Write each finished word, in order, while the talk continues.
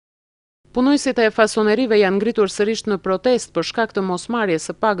Punonjësit e fasonerive janë ngritur sërish në protestë për shkak të mosmarrjes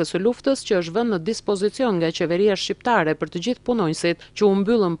së pagës së luftës që është vënë në dispozicion nga qeveria shqiptare për të gjithë punonjësit që u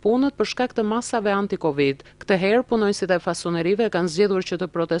mbyllën punët për shkak të masave anti-Covid. Këtë herë punonjësit e fasonerive kanë zgjedhur që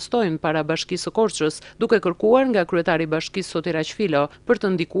të protestojnë para Bashkisë së Korçës, duke kërkuar nga kryetari i bashkisë Soti Raqfilo për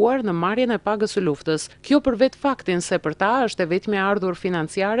të ndikuar në marrjen e pagës së luftës. Kjo për vetë faktin se për ta është e vetmja ardhur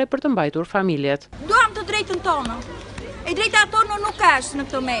financiare për të mbajtur familjet. Duam të drejtën tonë. E drejta tonë nuk është në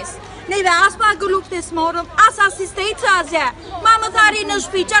këtë mes. Neve as pagë luftës morëm, as asistencë asgjë. Mamë thari në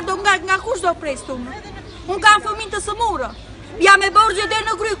shtëpi, çfarë do nga kush do prestu unë? Unë kam fëmijë të sëmurë. Jam me borxhe deri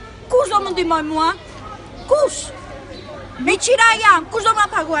në gry. Kush do më ndihmoj mua? Kush? Me qira jam, kush do më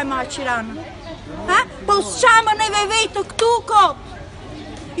paguaj ma qiran? Ha? Po s'qamë neve vetë këtu kot.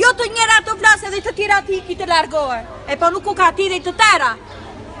 Jo të njëra të flasë dhe të tjera të iki të largohe. E po nuk u ka ti dhe të tëra.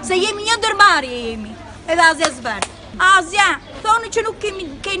 Se jemi një ndërmarje jemi. Edhe asgjë s'bën. Asgjë, thoni që nuk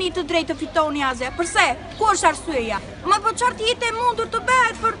keni të drejtë të fitoni asgjë. Përse? Ku është arsyeja? Ma po qartë jetë e mundur të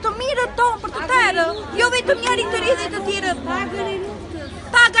bëhet për të mirën tonë, për të tërë. Jo vetëm njëri të ri dhe të tjerë.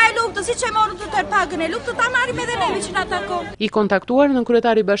 Paga e luftës, si që e morën të tërë pagën e luftës, ta marim edhe neve që na takon. I kontaktuar në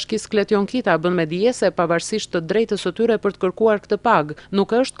kryetari bashkisë Kletion Kita bën me dije se pavarësisht të drejtës së tyre për të kërkuar këtë pagë,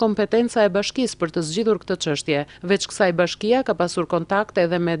 nuk është kompetenca e bashkisë për të zgjidhur këtë çështje. Veç kësaj bashkia ka pasur kontakt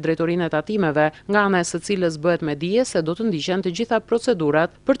edhe me drejtorinë e tatimeve, nga ana e së cilës bëhet me dije se do të ndiqen të gjitha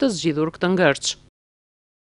procedurat për të zgjidhur këtë ngërç.